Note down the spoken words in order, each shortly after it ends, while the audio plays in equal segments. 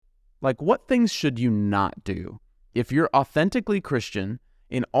Like, what things should you not do? If you're authentically Christian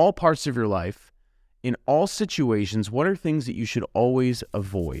in all parts of your life, in all situations, what are things that you should always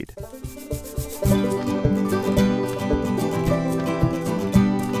avoid?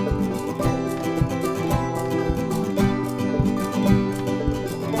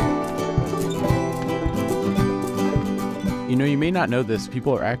 You know, you may not know this.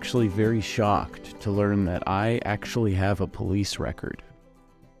 People are actually very shocked to learn that I actually have a police record.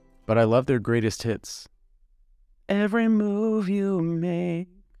 But I love their greatest hits. Every move you make.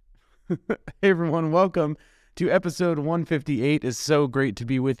 Hey everyone, welcome to episode 158. It's so great to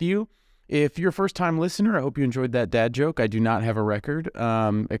be with you. If you're a first-time listener, I hope you enjoyed that dad joke. I do not have a record,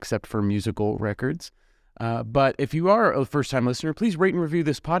 except for musical records. But if you are a first-time listener, please rate and review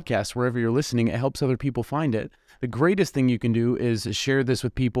this podcast wherever you're listening. It helps other people find it. The greatest thing you can do is share this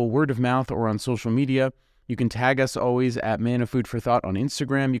with people, word of mouth or on social media. You can tag us always at Man of Food for Thought on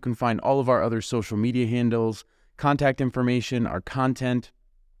Instagram. You can find all of our other social media handles, contact information, our content,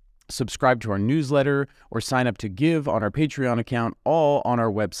 subscribe to our newsletter, or sign up to give on our Patreon account, all on our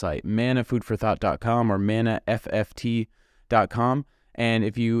website, manafoodforthought.com or manafft.com. And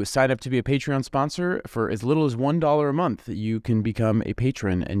if you sign up to be a Patreon sponsor for as little as $1 a month, you can become a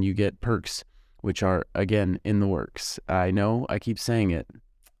patron and you get perks, which are, again, in the works. I know I keep saying it,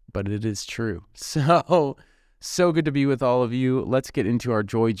 but it is true. So good to be with all of you. Let's get into our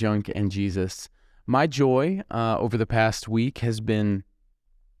joy, junk, and Jesus. My joy over the past week has been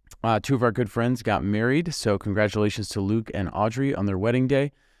two of our good friends got married. So congratulations to Luke and Audrey on their wedding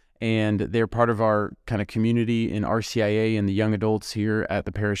day. And they're part of our kind of community in RCIA and the young adults here at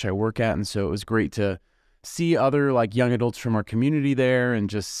the parish I work at. And so it was great to see other like young adults from our community there and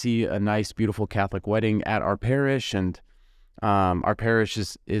just see a nice, beautiful Catholic wedding at our parish. And our parish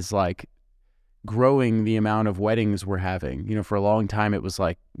is like growing the amount of weddings we're having. You know, for a long time, it was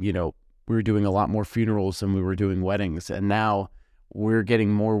like, you know, we were doing a lot more funerals than we were doing weddings. And now we're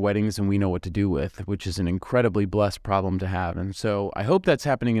getting more weddings than we know what to do with, which is an incredibly blessed problem to have. And so I hope that's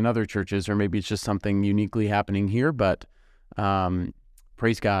happening in other churches, or maybe it's just something uniquely happening here, but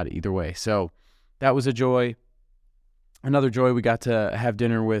praise God either way. So that was a joy. Another joy, we got to have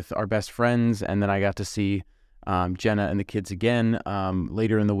dinner with our best friends, and then I got to see Jenna and the kids again.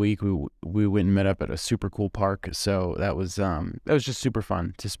 Later in the week, we went and met up at a super cool park. So that was just super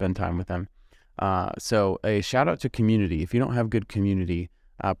fun to spend time with them. So a shout out to community. If you don't have good community,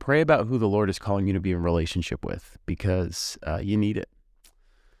 pray about who the Lord is calling you to be in relationship with, because you need it.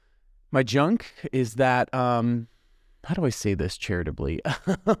 My junk is that, how do I say this charitably?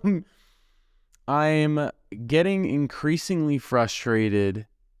 I'm getting increasingly frustrated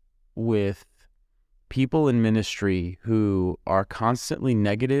with people in ministry who are constantly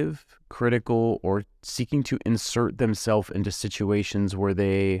negative, critical, or seeking to insert themselves into situations where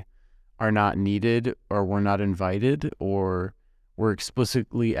they are not needed or were not invited or were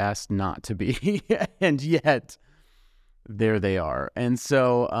explicitly asked not to be. And yet there they are. And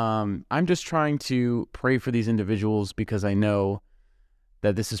so I'm just trying to pray for these individuals, because I know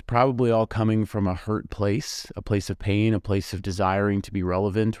that this is probably all coming from a hurt place, a place of pain, a place of desiring to be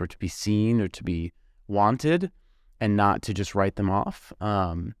relevant or to be seen or to be wanted, and not to just write them off.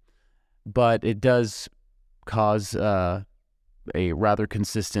 But it does cause a rather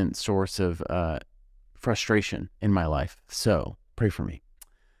consistent source of frustration in my life. So pray for me.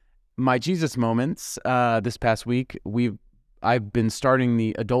 My Jesus moments this past week, I've been starting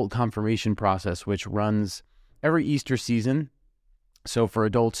the adult confirmation process, which runs every Easter season. So for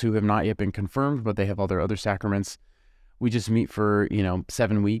adults who have not yet been confirmed, but they have all their other sacraments, we just meet for,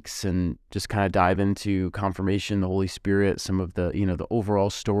 7 weeks and just kind of dive into confirmation, the Holy Spirit, some of the, the overall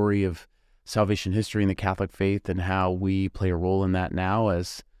story of salvation history in the Catholic faith and how we play a role in that now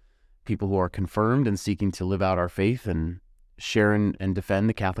as people who are confirmed and seeking to live out our faith and share and defend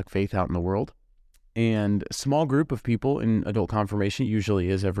the Catholic faith out in the world. And a small group of people in adult confirmation,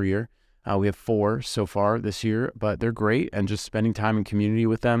 usually is every year. We have 4 so far this year, but they're great. And just spending time in community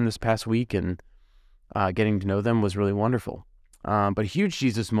with them this past week and getting to know them was really wonderful. But a huge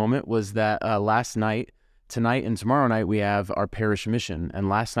Jesus moment was that last night, tonight and tomorrow night, we have our parish mission. And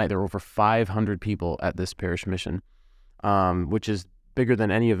last night, there were over 500 people at this parish mission, which is bigger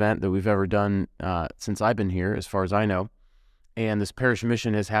than any event that we've ever done since I've been here, as far as I know. And this parish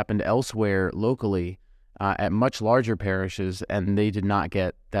mission has happened elsewhere locally at much larger parishes, and they did not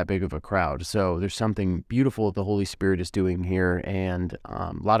get that big of a crowd. So there's something beautiful that the Holy Spirit is doing here, and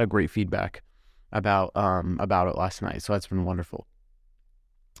a lot of great feedback about it last night. So that's been wonderful.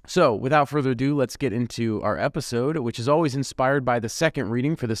 So without further ado, let's get into our episode, which is always inspired by the second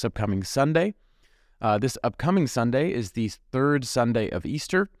reading for this upcoming Sunday. This upcoming Sunday is the third Sunday of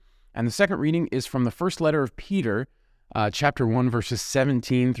Easter, And the second reading is from the first letter of Peter, chapter 1, verses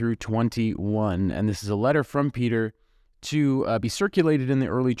 17 through 21. And this is a letter from Peter to be circulated in the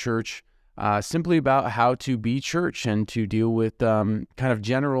early church, simply about how to be church and to deal with kind of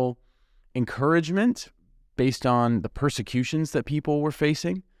general encouragement based on the persecutions that people were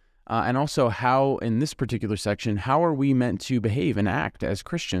facing. And also how, in this particular section, how are we meant to behave and act as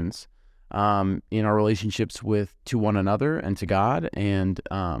Christians in our relationships to one another and to God, and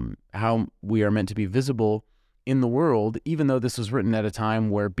how we are meant to be visible in the world, even though this was written at a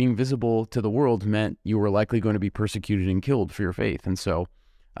time where being visible to the world meant you were likely going to be persecuted and killed for your faith. And so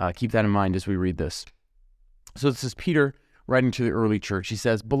keep that in mind as we read this. So this is Peter writing to the early church. He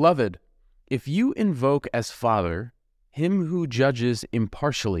says, "Beloved, if you invoke as Father him who judges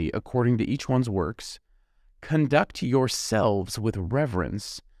impartially according to each one's works, conduct yourselves with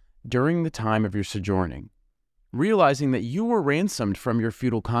reverence during the time of your sojourning, realizing that you were ransomed from your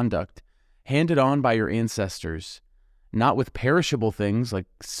futile conduct, handed on by your ancestors, not with perishable things like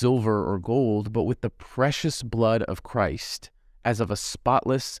silver or gold, but with the precious blood of Christ, as of a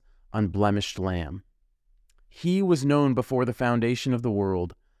spotless, unblemished lamb. He was known before the foundation of the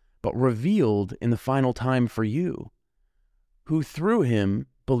world, but revealed in the final time for you, who through him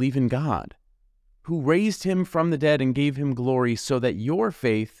believe in God, who raised him from the dead and gave him glory, so that your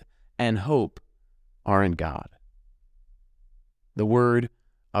faith and hope are in God." The word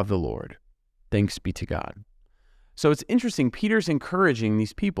of the Lord. Thanks be to God. So it's interesting, Peter's encouraging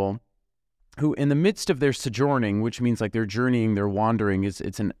these people who, in the midst of their sojourning, which means like they're journeying, they're wandering,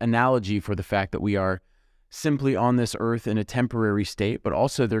 it's an analogy for the fact that we are simply on this earth in a temporary state, but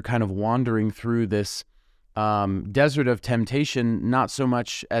also they're kind of wandering through this desert of temptation, not so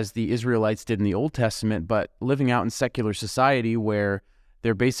much as the Israelites did in the Old Testament, but living out in secular society where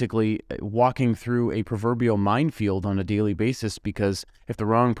they're basically walking through a proverbial minefield on a daily basis, because if the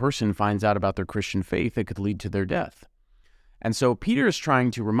wrong person finds out about their Christian faith, it could lead to their death. And so Peter is trying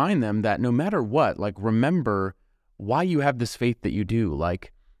to remind them that no matter what, like, remember why you have this faith that you do,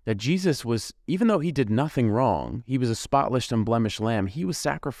 like that Jesus was, even though he did nothing wrong, he was a spotless and blemished lamb, he was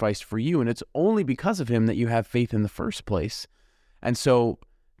sacrificed for you, and it's only because of him that you have faith in the first place. And so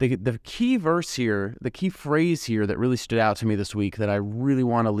the key verse here, the key phrase here that really stood out to me this week that I really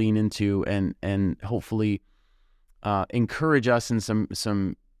want to lean into and hopefully encourage us in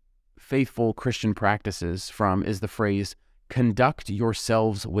some faithful Christian practices from is the phrase, conduct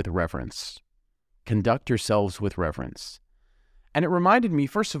yourselves with reverence. Conduct yourselves with reverence. And it reminded me,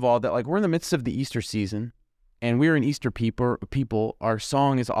 first of all, that like we're in the midst of the Easter season, and we're an Easter people. Our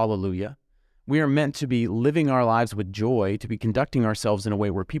song is Alleluia. We are meant to be living our lives with joy, to be conducting ourselves in a way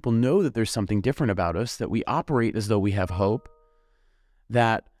where people know that there's something different about us, that we operate as though we have hope,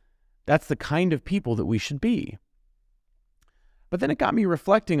 that's the kind of people that we should be. But then it got me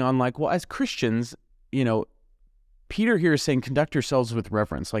reflecting on like, well, as Christians, you know, Peter here is saying conduct yourselves with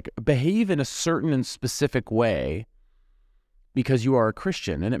reverence, like behave in a certain and specific way because you are a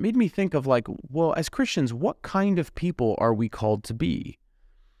Christian. And it made me think of like, well, as Christians, what kind of people are we called to be?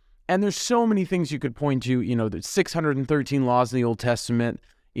 And there's so many things you could point to, you know, there's 613 laws in the Old Testament,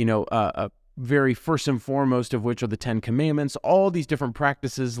 you know, very first and foremost of which are the 10 Commandments, all these different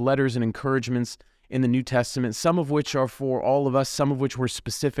practices, letters, and encouragements in the New Testament, some of which are for all of us, some of which were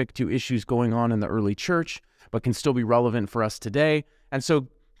specific to issues going on in the early church, but can still be relevant for us today. And so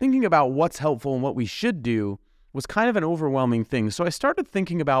thinking about what's helpful and what we should do was kind of an overwhelming thing. So I started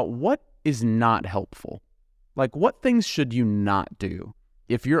thinking about what is not helpful. Like, what things should you not do?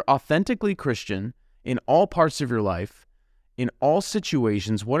 If you're authentically Christian in all parts of your life, in all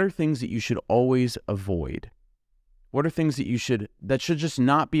situations, what are things that you should always avoid? What are things that should just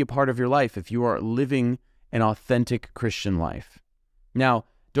not be a part of your life if you are living an authentic Christian life? Now,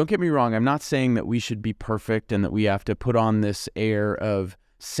 don't get me wrong, I'm not saying that we should be perfect and that we have to put on this air of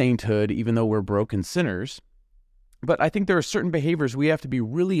sainthood even though we're broken sinners. But I think there are certain behaviors we have to be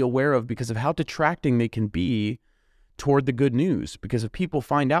really aware of because of how detracting they can be toward the good news. Because if people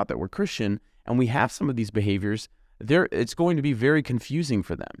find out that we're Christian and we have some of these behaviors, it's going to be very confusing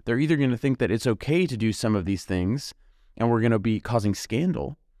for them. They're either going to think that it's okay to do some of these things and we're going to be causing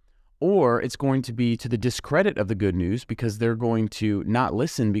scandal, or it's going to be to the discredit of the good news because they're going to not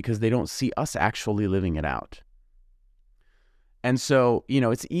listen because they don't see us actually living it out. And so, you know,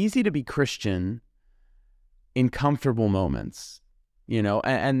 it's easy to be Christian in comfortable moments, you know,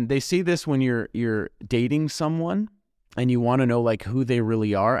 and they see this when you're dating someone and you want to know like who they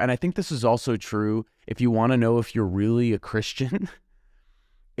really are. And I think this is also true if you want to know if you're really a Christian.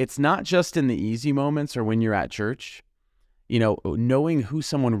 It's not just in the easy moments or when you're at church, you know, knowing who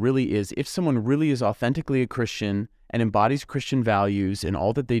someone really is. If someone really is authentically a Christian and embodies Christian values in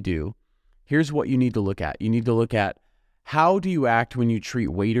all that they do, here's what you need to look at. You need to look at, how do you act when you treat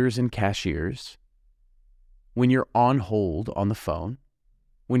waiters and cashiers, when you're on hold on the phone,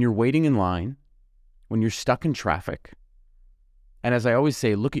 when you're waiting in line, when you're stuck in traffic. And as I always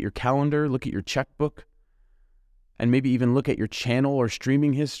say, look at your calendar, look at your checkbook, and maybe even look at your channel or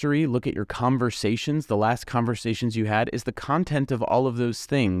streaming history, look at your conversations, the last conversations you had. Is the content of all of those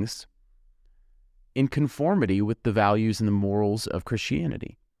things in conformity with the values and the morals of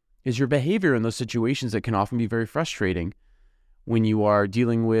Christianity? Is your behavior in those situations that can often be very frustrating when you are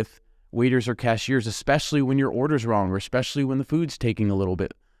dealing with waiters or cashiers, especially when your order's wrong, or especially when the food's taking a little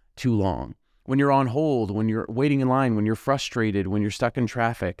bit too long, when you're on hold, when you're waiting in line, when you're frustrated, when you're stuck in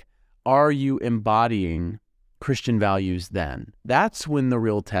traffic? Are you embodying Christian values then? That's when the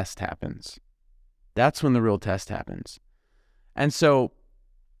real test happens. That's when the real test happens. And so,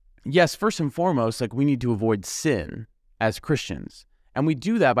 yes, first and foremost, like, we need to avoid sin as Christians. And we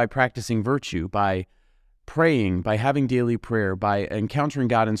do that by practicing virtue, by praying, by having daily prayer, by encountering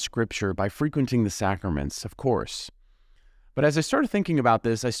God in Scripture, by frequenting the sacraments, of course. But as I started thinking about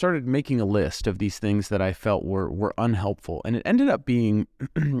this, I started making a list of these things that I felt were unhelpful. And it ended up being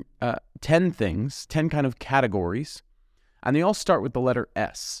 10 things, 10 kind of categories. And they all start with the letter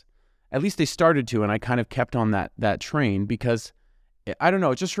S. At least they started to, and I kind of kept on that train because, I don't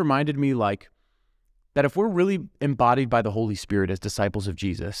know, it just reminded me, like, that if we're really embodied by the Holy Spirit as disciples of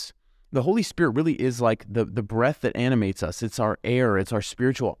Jesus, the Holy Spirit really is like the breath that animates us. It's our air. It's our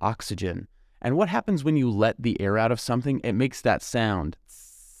spiritual oxygen. And what happens when you let the air out of something? It makes that sound.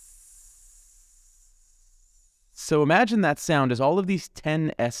 So imagine that sound as all of these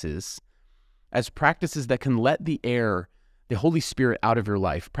 10 S's, as practices that can let the air, the Holy Spirit, out of your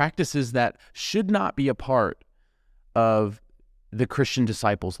life. Practices that should not be a part of the Christian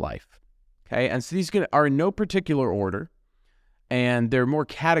disciple's life. Okay, and so these are in no particular order, and they're more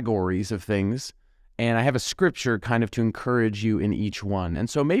categories of things, and I have a scripture kind of to encourage you in each one. And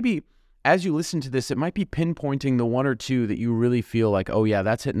so maybe as you listen to this, it might be pinpointing the one or two that you really feel like, oh yeah,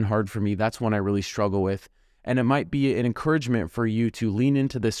 that's hitting hard for me. That's one I really struggle with. And it might be an encouragement for you to lean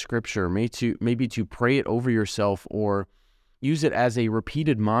into this scripture, maybe to pray it over yourself, or use it as a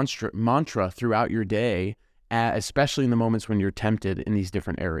repeated mantra throughout your day, especially in the moments when you're tempted in these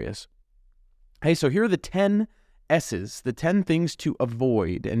different areas. Hey, so here are the 10 S's, the 10 things to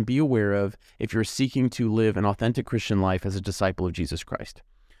avoid and be aware of if you're seeking to live an authentic Christian life as a disciple of Jesus Christ.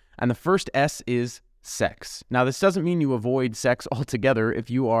 And the first S is sex. Now, this doesn't mean you avoid sex altogether. If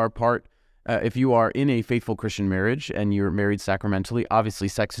you are in a faithful Christian marriage and you're married sacramentally, obviously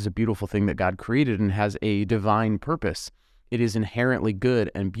sex is a beautiful thing that God created and has a divine purpose. It is inherently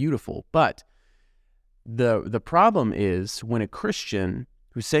good and beautiful. But the problem is when a Christian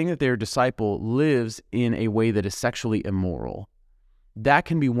who's saying that they're a disciple lives in a way that is sexually immoral. That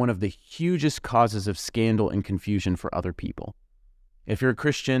can be one of the hugest causes of scandal and confusion for other people. If you're a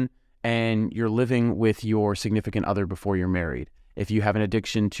Christian and you're living with your significant other before you're married, if you have an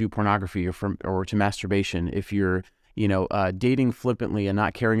addiction to pornography or to masturbation, if you're, dating flippantly and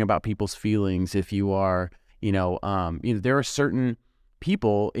not caring about people's feelings, if you are, there are certain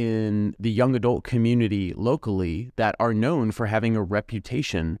people in the young adult community locally that are known for having a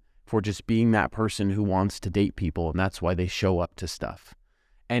reputation for just being that person who wants to date people, and that's why they show up to stuff.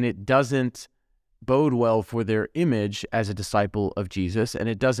 And it doesn't bode well for their image as a disciple of Jesus, and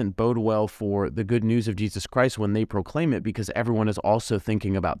it doesn't bode well for the good news of Jesus Christ when they proclaim it, because everyone is also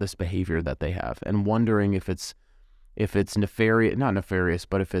thinking about this behavior that they have and wondering if it's nefarious, not nefarious,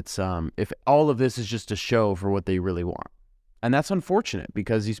 but if all of this is just a show for what they really want. And that's unfortunate,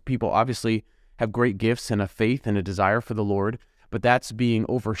 because these people obviously have great gifts and a faith and a desire for the Lord, but that's being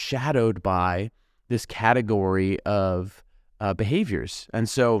overshadowed by this category of behaviors. And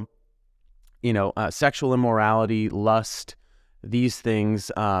so, sexual immorality, lust, these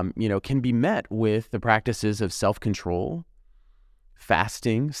things, can be met with the practices of self-control,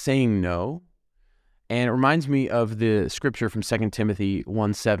 fasting, saying no. And it reminds me of the scripture from 2 Timothy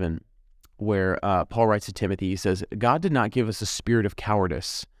 1:7, where Paul writes to Timothy, he says, God did not give us a spirit of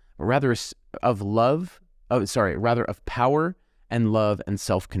cowardice, but rather of power and love and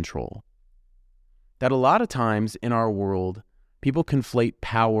self-control. That a lot of times in our world, people conflate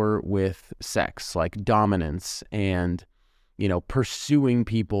power with sex, like dominance and, pursuing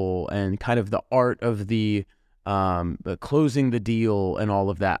people and kind of the art of the closing the deal and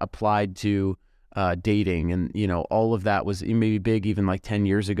all of that applied to dating. And, all of that was maybe big even like 10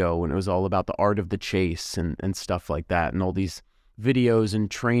 years ago when it was all about the art of the chase and stuff like that. And all these videos and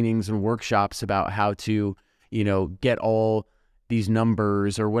trainings and workshops about how to, get all these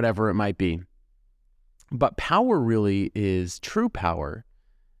numbers or whatever it might be. But power really is true power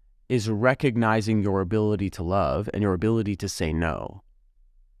is recognizing your ability to love and your ability to say no.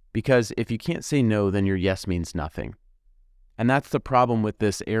 Because if you can't say no, then your yes means nothing. And that's the problem with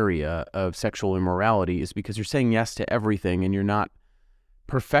this area of sexual immorality, is because you're saying yes to everything and you're not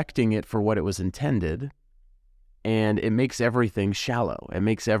perfecting it for what it was intended. And it makes everything shallow. It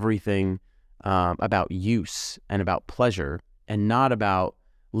makes everything about use and about pleasure and not about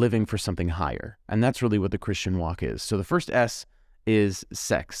living for something higher. And that's really what the Christian walk is. So the first S is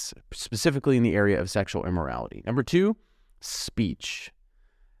sex, specifically in the area of sexual immorality. Number 2, speech.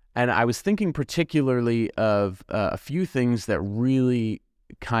 And I was thinking particularly of a few things that really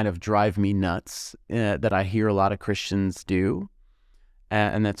kind of drive me nuts that I hear a lot of Christians do.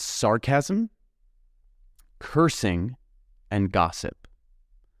 And that's sarcasm, cursing, and gossip.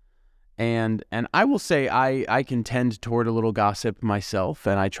 And I will say I can tend toward a little gossip myself,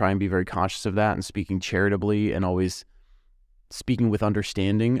 and I try and be very conscious of that and speaking charitably and always speaking with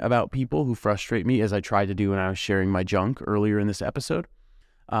understanding about people who frustrate me, as I tried to do when I was sharing my junk earlier in this episode.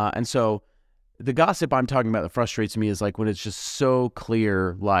 And so the gossip I'm talking about that frustrates me is like when it's just so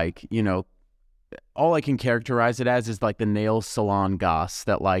clear, like, you know, all I can characterize it as is like the nail salon goss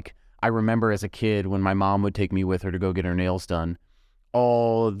that, like, I remember as a kid when my mom would take me with her to go get her nails done,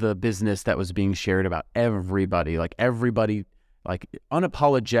 all the business that was being shared about everybody, like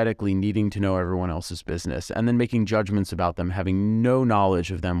unapologetically needing to know everyone else's business and then making judgments about them, having no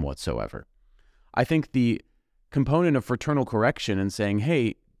knowledge of them whatsoever. I think the component of fraternal correction and saying,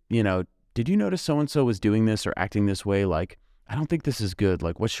 hey, you know, did you notice so-and-so was doing this or acting this way? Like, I don't think this is good.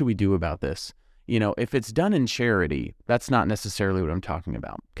 Like, what should we do about this? You know, if it's done in charity, that's not necessarily what I'm talking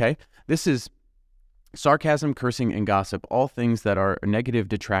about, okay? This is sarcasm, cursing, and gossip, all things that are negative,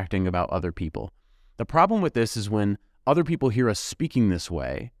 detracting about other people. The problem with this is when other people hear us speaking this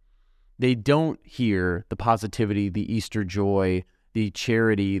way, they don't hear the positivity, the Easter joy, the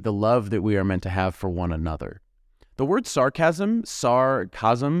charity, the love that we are meant to have for one another. The word sarcasm,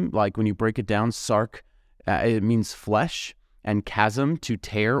 like when you break it down, it means flesh, and chasm, to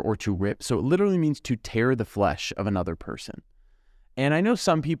tear or to rip. So it literally means to tear the flesh of another person. And I know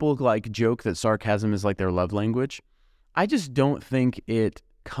some people like joke that sarcasm is like their love language. I just don't think it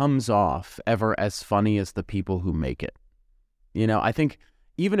comes off ever as funny as the people who make it. You know, I think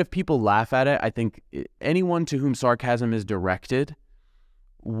even if people laugh at it, I think anyone to whom sarcasm is directed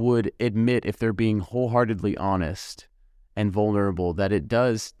would admit, if they're being wholeheartedly honest and vulnerable, that it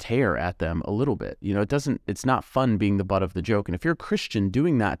does tear at them a little bit. You know, it's not fun being the butt of the joke. And if you're a Christian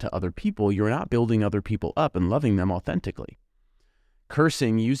doing that to other people, you're not building other people up and loving them authentically.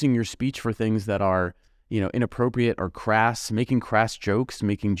 Cursing, using your speech for things that are, you know, inappropriate or crass, making crass jokes,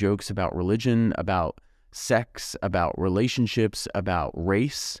 making jokes about religion, about sex, about relationships, about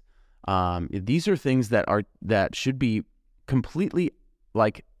race. These are things that should be completely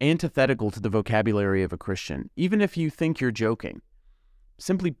like antithetical to the vocabulary of a Christian. Even if you think you're joking,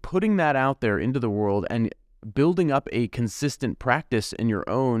 simply putting that out there into the world and building up a consistent practice in your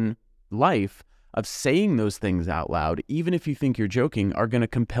own life of saying those things out loud, even if you think you're joking, are going to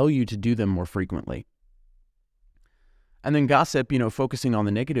compel you to do them more frequently. And then gossip, you know, focusing on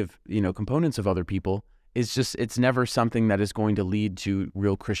the negative, you know, components of other people is just, it's never something that is going to lead to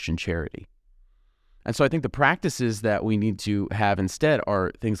real Christian charity. And so I think the practices that we need to have instead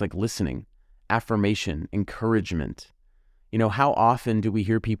are things like listening, affirmation, encouragement. You know, how often do we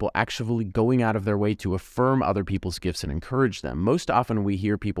hear people actually going out of their way to affirm other people's gifts and encourage them? Most often we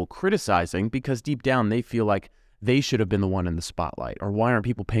hear people criticizing because deep down they feel like they should have been the one in the spotlight. Or why aren't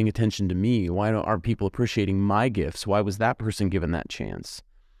people paying attention to me? Why aren't people appreciating my gifts? Why was that person given that chance?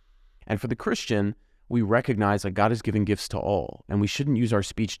 And for the Christian, we recognize that God has given gifts to all, and we shouldn't use our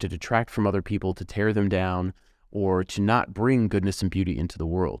speech to detract from other people, to tear them down, or to not bring goodness and beauty into the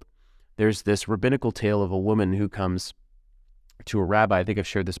world. There's this rabbinical tale of a woman who comes to a rabbi, I think I've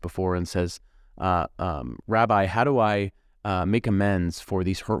shared this before, and says, Rabbi, how do I make amends for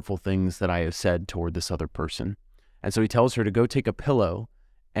these hurtful things that I have said toward this other person? And so he tells her to go take a pillow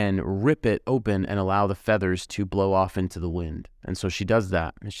and rip it open and allow the feathers to blow off into the wind. And so she does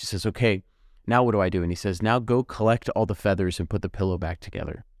that. And she says, okay, now what do I do? And he says, now go collect all the feathers and put the pillow back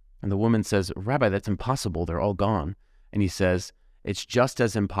together. And the woman says, Rabbi, that's impossible. They're all gone. And he says, it's just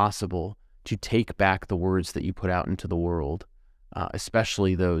as impossible to take back the words that you put out into the world,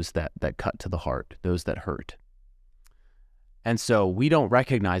 especially those that cut to the heart, those that hurt. And so we don't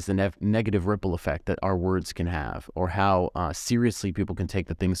recognize the negative ripple effect that our words can have, or how seriously people can take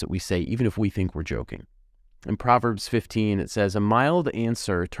the things that we say, even if we think we're joking. In Proverbs 15, it says, a mild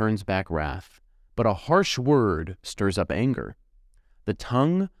answer turns back wrath, but a harsh word stirs up anger. The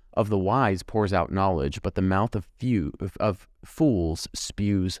tongue of the wise pours out knowledge, but the mouth of fools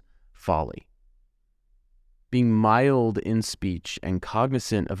spews folly. Being mild in speech and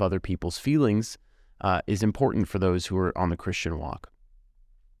cognizant of other people's feelings is important for those who are on the Christian walk.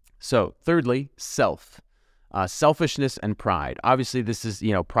 So, thirdly, selfishness and pride. Obviously, this is,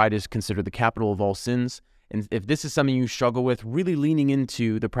 pride is considered the capital of all sins. And if this is something you struggle with, really leaning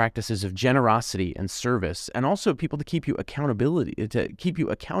into the practices of generosity and service, and also people to keep you accountable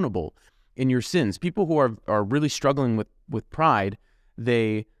in your sins. People who are really struggling with pride,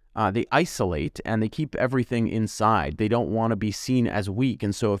 they isolate and they keep everything inside. They don't want to be seen as weak.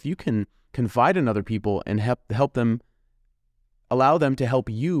 And so if you can confide in other people and help them, allow them to help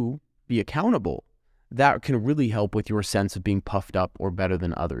you be accountable, that can really help with your sense of being puffed up or better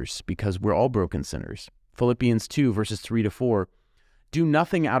than others, because we're all broken sinners. Philippians 2, verses 3-4, do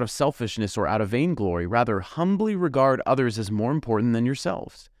nothing out of selfishness or out of vainglory. Rather, humbly regard others as more important than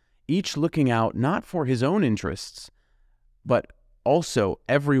yourselves, each looking out not for his own interests, but also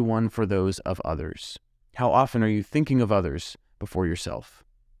everyone for those of others. How often are you thinking of others before yourself?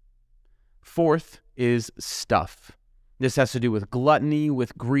 Fourth is stuff. This has to do with gluttony,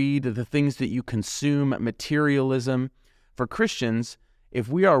 with greed, the things that you consume, materialism. For Christians, if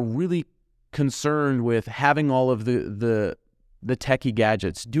we are really concerned with having all of the techie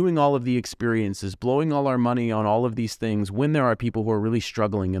gadgets, doing all of the experiences, blowing all our money on all of these things, when there are people who are really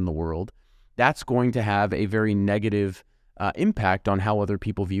struggling in the world, that's going to have a very negative impact on how other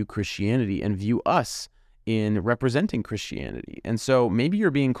people view Christianity and view us in representing Christianity. And so maybe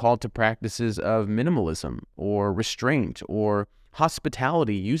you're being called to practices of minimalism or restraint or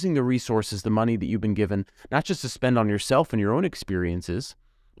hospitality, using the resources, the money that you've been given, not just to spend on yourself and your own experiences,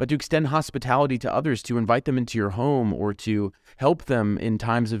 but to extend hospitality to others, to invite them into your home or to help them in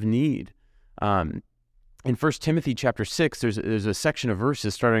times of need. In 1 Timothy chapter 6, there's a section of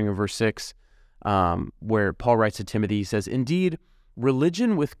verses starting in verse 6 where Paul writes to Timothy, he says, "Indeed,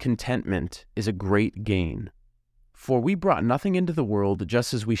 religion with contentment is a great gain. For we brought nothing into the world,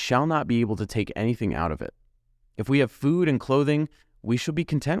 just as we shall not be able to take anything out of it. If we have food and clothing, we shall be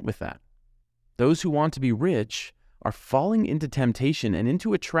content with that. Those who want to be rich are falling into temptation and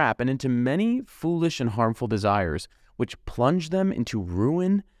into a trap and into many foolish and harmful desires, which plunge them into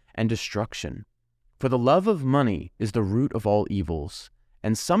ruin and destruction. For the love of money is the root of all evils,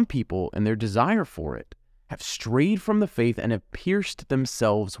 and some people, in their desire for it, have strayed from the faith and have pierced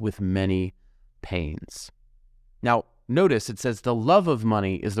themselves with many pains." Now, notice it says the love of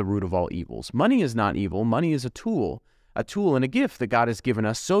money is the root of all evils. Money is not evil. Money is a tool and a gift that God has given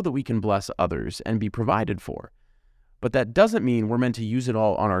us so that we can bless others and be provided for. But that doesn't mean we're meant to use it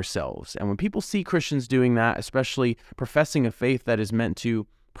all on ourselves. And when people see Christians doing that, especially professing a faith that is meant to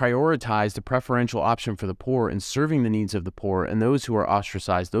prioritize the preferential option for the poor and serving the needs of the poor and those who are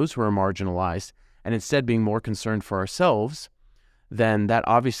ostracized, those who are marginalized, and instead being more concerned for ourselves, then that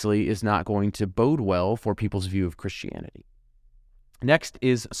obviously is not going to bode well for people's view of Christianity. Next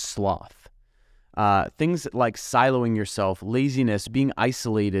is sloth. Things like siloing yourself, laziness, being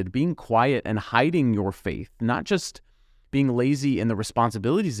isolated, being quiet, and hiding your faith, not just being lazy in the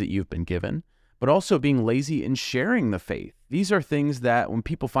responsibilities that you've been given, but also being lazy in sharing the faith. These are things that when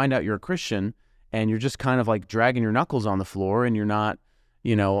people find out you're a Christian and you're just kind of like dragging your knuckles on the floor and you're not,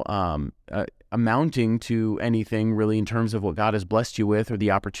 amounting to anything really in terms of what God has blessed you with or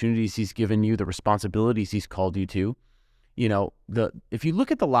the opportunities he's given you, the responsibilities he's called you to. If you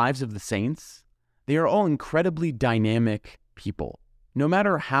look at the lives of the saints, they are all incredibly dynamic people. No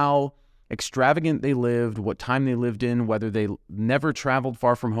matter how extravagant they lived, what time they lived in, whether they never traveled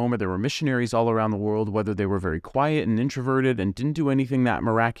far from home or there were missionaries all around the world, whether they were very quiet and introverted and didn't do anything that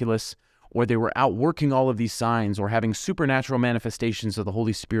miraculous, or they were out working all of these signs or having supernatural manifestations of the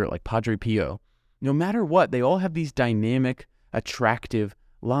Holy Spirit like Padre Pio. No matter what, they all have these dynamic, attractive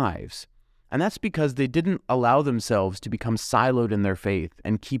lives. And that's because they didn't allow themselves to become siloed in their faith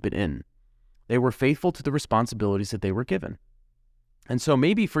and keep it in. They were faithful to the responsibilities that they were given. And so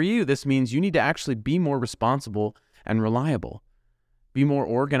maybe for you, this means you need to actually be more responsible and reliable. Be more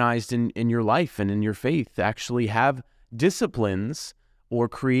organized in your life and in your faith. Actually have disciplines or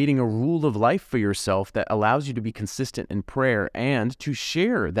creating a rule of life for yourself that allows you to be consistent in prayer and to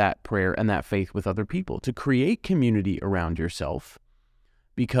share that prayer and that faith with other people, to create community around yourself,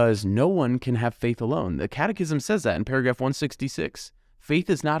 because no one can have faith alone. The Catechism says that in paragraph 166. Faith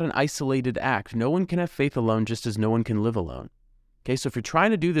is not an isolated act. No one can have faith alone, just as no one can live alone. Okay, so if you're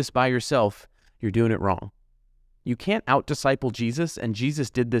trying to do this by yourself, you're doing it wrong. You can't out-disciple Jesus, and Jesus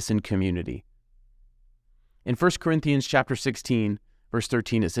did this in community. In 1 Corinthians chapter 16, verse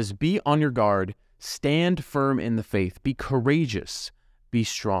 13, it says, "Be on your guard, stand firm in the faith, be courageous, be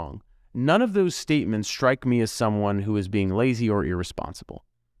strong. None of those statements strike me as someone who is being lazy or irresponsible.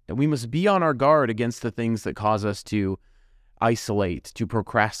 That we must be on our guard against the things that cause us to isolate, to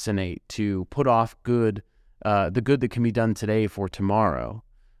procrastinate, to put off the good that can be done today for tomorrow.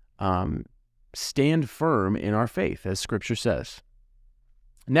 Stand firm in our faith, as Scripture says.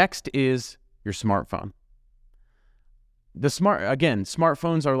 Next is your smartphone.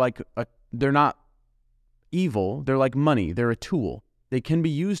 Smartphones are they're not evil. They're like money. They're a tool. They can be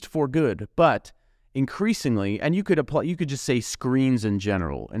used for good, but increasingly, and you could just say screens in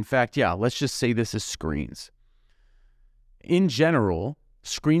general. In fact, let's just say this as screens. In general,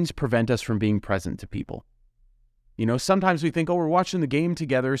 screens prevent us from being present to people. Sometimes we think, we're watching the game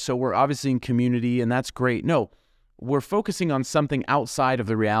together, so we're obviously in community, and that's great. No, we're focusing on something outside of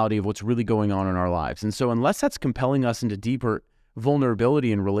the reality of what's really going on in our lives. And so unless that's compelling us into deeper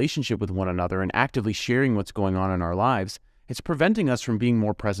vulnerability and relationship with one another and actively sharing what's going on in our lives, it's preventing us from being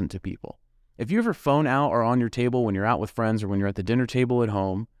more present to people. If you have your phone out or on your table when you're out with friends or when you're at the dinner table at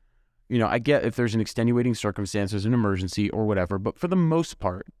home, I get if there's an extenuating circumstance, there's an emergency or whatever, but for the most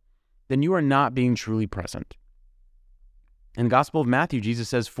part, then you are not being truly present. In the Gospel of Matthew, Jesus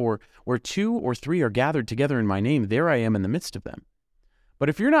says, "For where 2 or 3 are gathered together in my name, there I am in the midst of them." But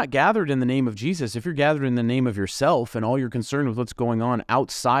if you're not gathered in the name of Jesus, if you're gathered in the name of yourself and all you're concerned with what's going on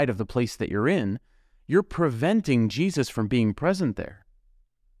outside of the place that you're in, you're preventing Jesus from being present there.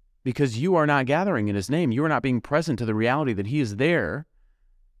 Because you are not gathering in his name. You are not being present to the reality that he is there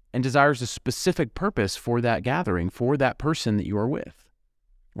and desires a specific purpose for that gathering, for that person that you are with,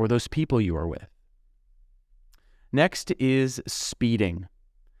 or those people you are with. Next is speeding.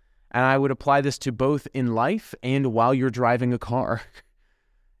 And I would apply this to both in life and while you're driving a car.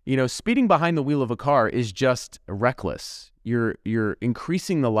 Speeding behind the wheel of a car is just reckless. You're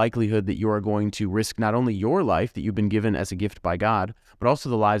increasing the likelihood that you are going to risk not only your life that you've been given as a gift by God, but also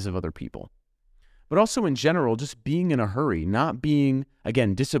the lives of other people. But also in general, just being in a hurry, not being,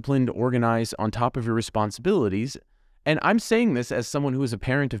 again, disciplined, organized, on top of your responsibilities. And I'm saying this as someone who is a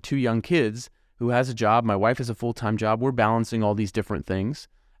parent of 2 young kids, who has a job. My wife has a full-time job. We're balancing all these different things.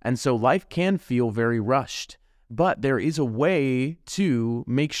 And so life can feel very rushed. But there is a way to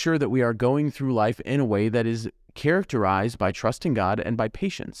make sure that we are going through life in a way that is characterized by trusting God and by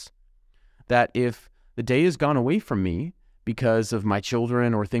patience. That if the day has gone away from me because of my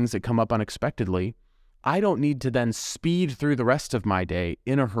children or things that come up unexpectedly, I don't need to then speed through the rest of my day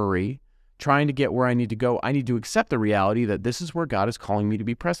in a hurry, trying to get where I need to go. I need to accept the reality that this is where God is calling me to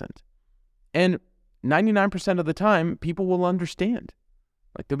be present. And 99% of the time, people will understand.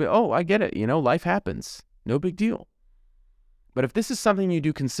 They'll be, I get it. Life happens. No big deal. But if this is something you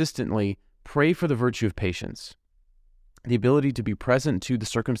do consistently, pray for the virtue of patience. The ability to be present to the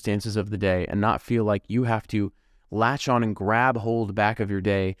circumstances of the day and not feel like you have to latch on and grab hold back of your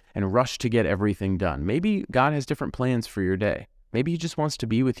day and rush to get everything done. Maybe God has different plans for your day. Maybe he just wants to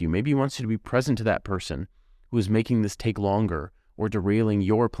be with you. Maybe he wants you to be present to that person who is making this take longer or derailing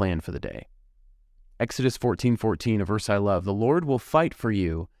your plan for the day. Exodus 14:14, a verse I love. "The Lord will fight for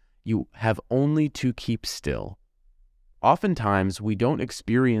you. You have only to keep still." Oftentimes, we don't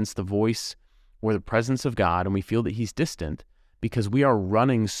experience the voice or the presence of God, and we feel that he's distant because we are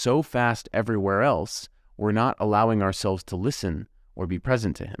running so fast everywhere else, we're not allowing ourselves to listen or be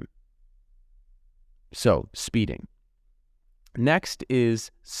present to him. So, speeding. Next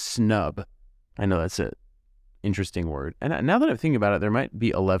is snub. I know that's an interesting word. And now that I'm thinking about it, there might be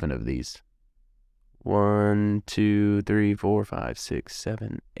 11 of these. 1, 2, 3, 4, 5, 6,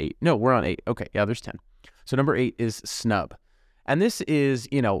 7, 8. No, we're on 8. Okay, there's 10. So number 8 is snub. And this is,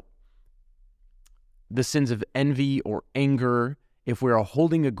 the sins of envy or anger. If we are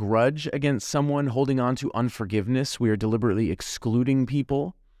holding a grudge against someone, holding on to unforgiveness, we are deliberately excluding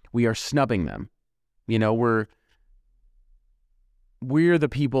people. We are snubbing them. We're the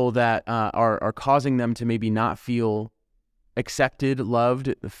people that are causing them to maybe not feel accepted,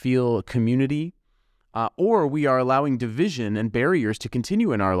 loved, feel community. Or we are allowing division and barriers to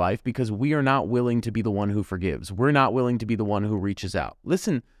continue in our life because we are not willing to be the one who forgives. We're not willing to be the one who reaches out.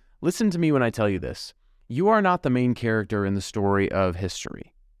 Listen to me when I tell you this. You are not the main character in the story of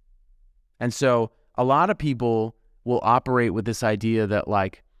history. And so a lot of people will operate with this idea that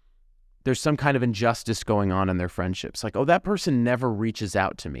there's some kind of injustice going on in their friendships. That person never reaches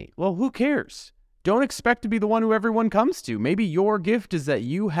out to me. Well, who cares? Don't expect to be the one who everyone comes to. Maybe your gift is that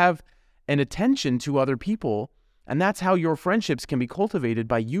you have an attention to other people, and that's how your friendships can be cultivated,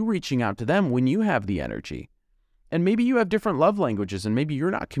 by you reaching out to them when you have the energy. And maybe you have different love languages, and maybe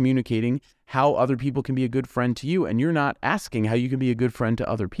you're not communicating how other people can be a good friend to you, and you're not asking how you can be a good friend to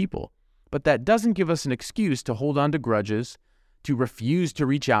other people. But that doesn't give us an excuse to hold on to grudges, to refuse to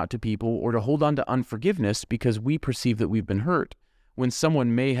reach out to people or to hold on to unforgiveness because we perceive that we've been hurt, when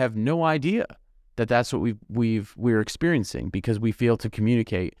someone may have no idea that that's what we're experiencing, because we fail to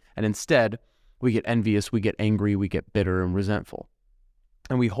communicate, and instead we get envious, we get angry, we get bitter and resentful.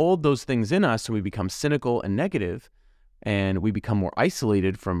 And we hold those things in us, and we become cynical and negative, and we become more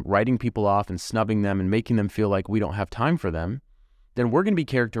isolated from writing people off and snubbing them and making them feel like we don't have time for them. Then we're going to be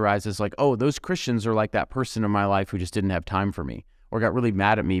characterized as like, oh, those Christians are like that person in my life who just didn't have time for me, or got really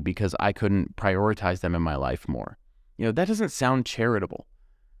mad at me because I couldn't prioritize them in my life more. That doesn't sound charitable.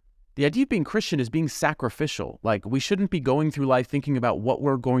 The idea of being Christian is being sacrificial. Like, we shouldn't be going through life thinking about what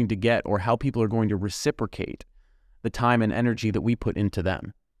we're going to get or how people are going to reciprocate the time and energy that we put into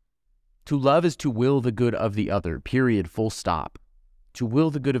them. To love is to will the good of the other, period, full stop. To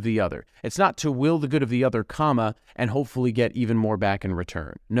will the good of the other. It's not to will the good of the other, comma, and hopefully get even more back in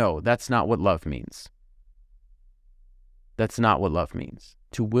return. No, that's not what love means. That's not what love means.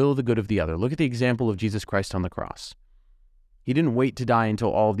 To will the good of the other. Look at the example of Jesus Christ on the cross. He didn't wait to die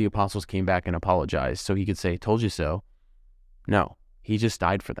until all of the apostles came back and apologized so he could say, told you so. No, he just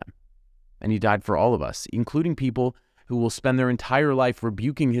died for them. And he died for all of us, including people who will spend their entire life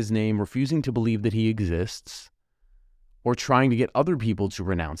rebuking his name, refusing to believe that he exists, or trying to get other people to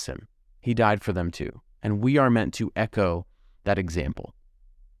renounce him. He died for them too. And we are meant to echo that example.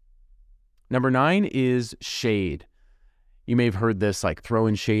 Number 9 is shade. You may have heard this, like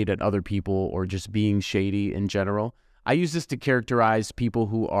throwing shade at other people or just being shady in general. I use this to characterize people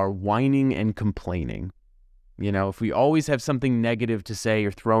who are whining and complaining. If we always have something negative to say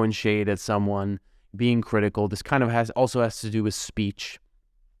or throwing shade at someone, being critical, this kind of also has to do with speech.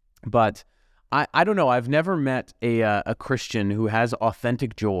 But I don't know. I've never met a Christian who has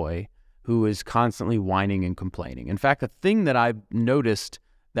authentic joy, who is constantly whining and complaining. In fact, the thing that I've noticed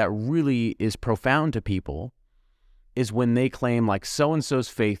that really is profound to people is when they claim like so-and-so's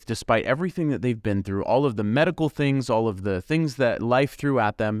faith, despite everything that they've been through, all of the medical things, all of the things that life threw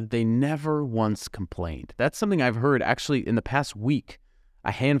at them, they never once complained. That's something I've heard actually in the past week,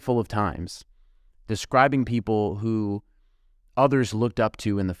 a handful of times, describing people who others looked up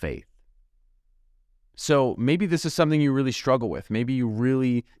to in the faith. So maybe this is something you really struggle with. Maybe you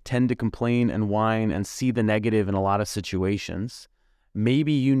really tend to complain and whine and see the negative in a lot of situations.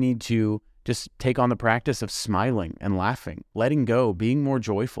 Maybe you need to just take on the practice of smiling and laughing, letting go, being more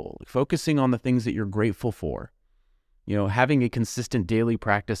joyful, focusing on the things that you're grateful for. Having a consistent daily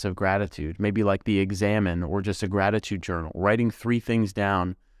practice of gratitude, maybe like the Examine or just a gratitude journal, writing 3 things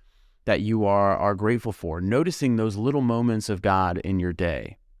down that you are grateful for, noticing those little moments of God in your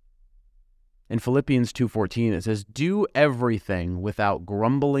day. In Philippians 2:14, it says, do everything without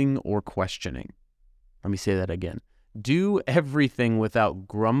grumbling or questioning. Let me say that again. Do everything without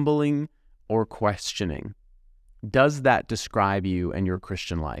grumbling or questioning. Does that describe you and your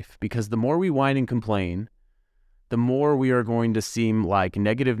Christian life? Because the more we whine and complain, the more we are going to seem like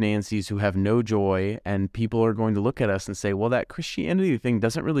negative Nancys who have no joy, and people are going to look at us and say, well, that Christianity thing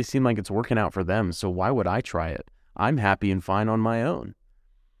doesn't really seem like it's working out for them, so why would I try it? I'm happy and fine on my own.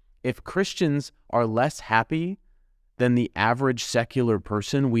 If Christians are less happy than the average secular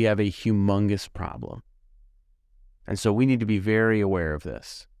person, we have a humongous problem. And so we need to be very aware of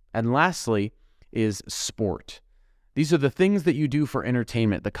this. And lastly is sport. These are the things that you do for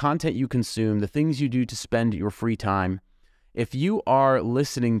entertainment, the content you consume, the things you do to spend your free time. If you are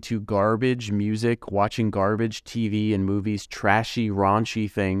listening to garbage music, watching garbage TV and movies, trashy, raunchy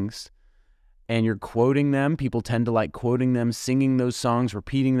things, and you're quoting them, people tend to like quoting them, singing those songs,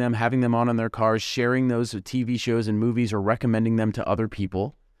 repeating them, having them on in their cars, sharing those TV shows and movies, or recommending them to other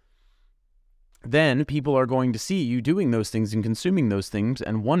people, then people are going to see you doing those things and consuming those things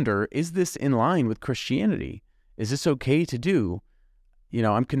and wonder, is this in line with Christianity? Is this okay to do?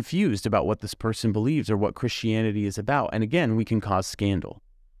 I'm confused about what this person believes or what Christianity is about. And again, we can cause scandal.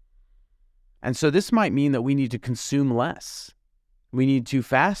 And so this might mean that we need to consume less. We need to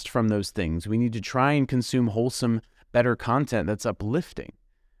fast from those things. We need to try and consume wholesome, better content that's uplifting.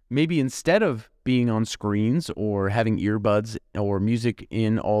 Maybe instead of being on screens or having earbuds or music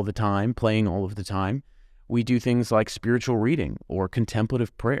in all the time, playing all of the time, we do things like spiritual reading or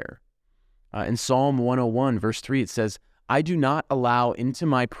contemplative prayer. In Psalm 101, verse 3, it says, I do not allow into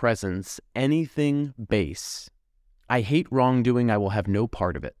my presence anything base. I hate wrongdoing. I will have no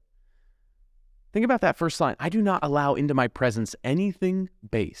part of it. Think about that first line. I do not allow into my presence anything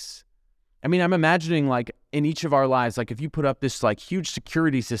base. I mean, I'm imagining like in each of our lives, like if you put up this like huge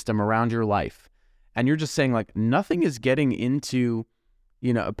security system around your life and you're just saying like nothing is getting into,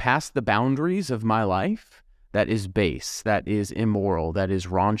 past the boundaries of my life that is base, that is immoral, that is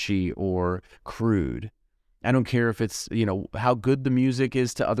raunchy or crude. I don't care if it's, how good the music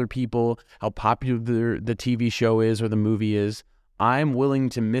is to other people, how popular the TV show is or the movie is. I'm willing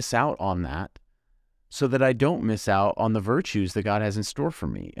to miss out on that so that I don't miss out on the virtues that God has in store for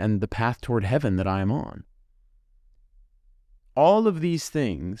me and the path toward heaven that I am on. All of these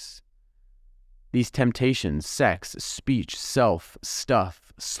things, these temptations, sex, speech, self,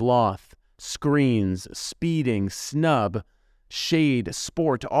 stuff, sloth, screens, speeding, snub, shade,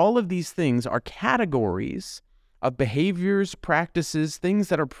 sport, all of these things are categories of behaviors, practices, things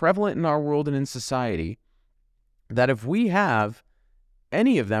that are prevalent in our world and in society, that if we have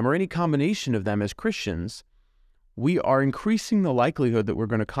any of them or any combination of them as Christians, we are increasing the likelihood that we're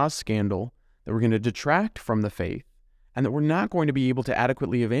going to cause scandal, that we're going to detract from the faith, and that we're not going to be able to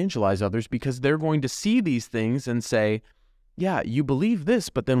adequately evangelize others because they're going to see these things and say, yeah, you believe this,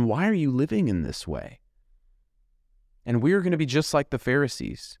 but then why are you living in this way? And we're going to be just like the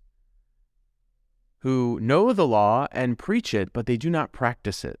Pharisees, who know the law and preach it, but they do not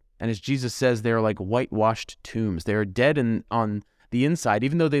practice it. And as Jesus says, they're like whitewashed tombs. They're dead on the inside.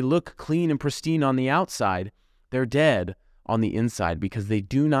 Even though they look clean and pristine on the outside, they're dead on the inside because they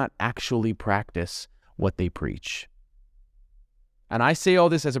do not actually practice what they preach. And I say all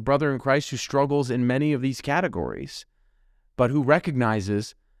this as a brother in Christ who struggles in many of these categories, but who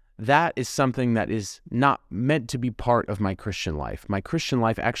recognizes that is something that is not meant to be part of my Christian life. My Christian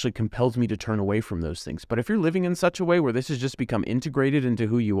life actually compels me to turn away from those things. But if you're living in such a way where this has just become integrated into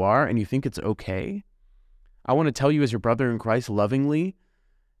who you are and you think it's okay, I want to tell you as your brother in Christ lovingly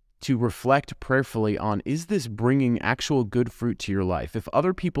to reflect prayerfully on, is this bringing actual good fruit to your life? If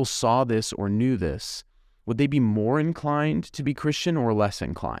other people saw this or knew this, would they be more inclined to be Christian or less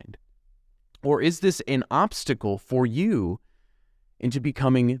inclined? Or is this an obstacle for you into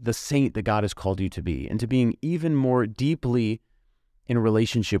becoming the saint that God has called you to be, into being even more deeply in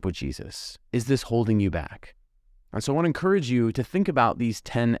relationship with Jesus? Is this holding you back? And so I want to encourage you to think about these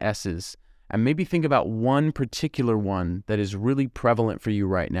 10 S's and maybe think about one particular one that is really prevalent for you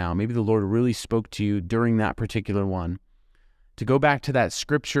right now. Maybe the Lord really spoke to you during that particular one. To go back to that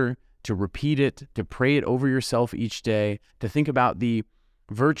scripture, to repeat it, to pray it over yourself each day, to think about the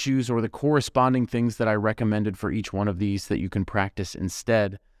virtues or the corresponding things that I recommended for each one of these that you can practice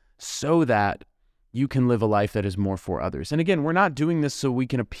instead, so that you can live a life that is more for others. And again, we're not doing this so we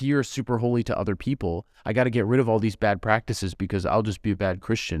can appear super holy to other people. I got to get rid of all these bad practices because I'll just be a bad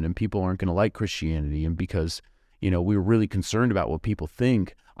Christian and people aren't going to like Christianity. And because, we're really concerned about what people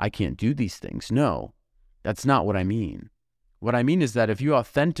think, I can't do these things. No, that's not what I mean. What I mean is that if you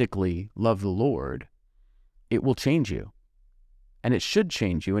authentically love the Lord, it will change you. And it should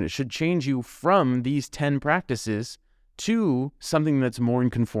change you. And it should change you from these 10 practices to something that's more in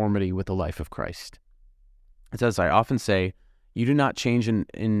conformity with the life of Christ. It's as I often say, you do not change you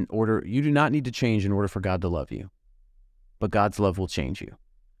do not need to change in order for God to love you, but God's love will change you.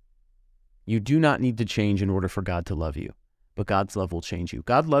 You do not need to change in order for God to love you, but God's love will change you.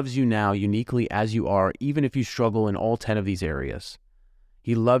 God loves you now uniquely as you are, even if you struggle in all 10 of these areas.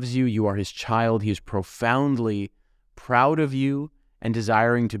 He loves you. You are his child. He is profoundly proud of you and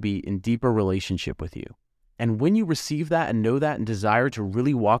desiring to be in deeper relationship with you. And when you receive that and know that and desire to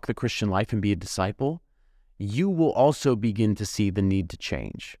really walk the Christian life and be a disciple, you will also begin to see the need to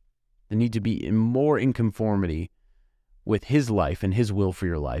change, the need to be more in conformity with his life and his will for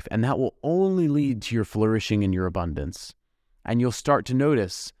your life. And that will only lead to your flourishing and your abundance. And you'll start to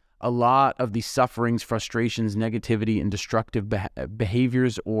notice a lot of the sufferings, frustrations, negativity, and destructive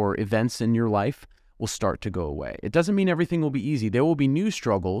behaviors or events in your life will start to go away. It doesn't mean everything will be easy. There will be new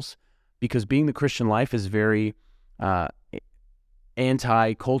struggles because being the Christian life is very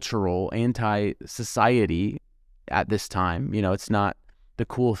anti-cultural, anti-society at this time. It's not the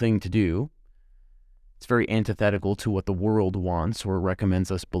cool thing to do. It's very antithetical to what the world wants or recommends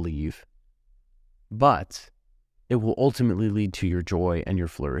us believe. But it will ultimately lead to your joy and your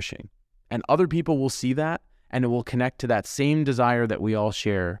flourishing. And other people will see that, and it will connect to that same desire that we all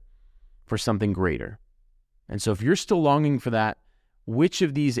share for something greater. And so if you're still longing for that, which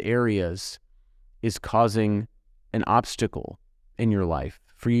of these areas is causing an obstacle in your life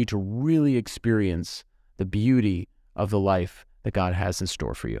for you to really experience the beauty of the life that God has in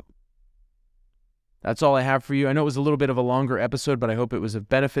store for you? That's all I have for you. I know it was a little bit of a longer episode, but I hope it was of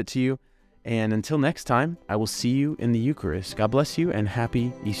benefit to you. And until next time, I will see you in the Eucharist. God bless you and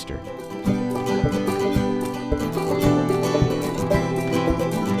happy Easter.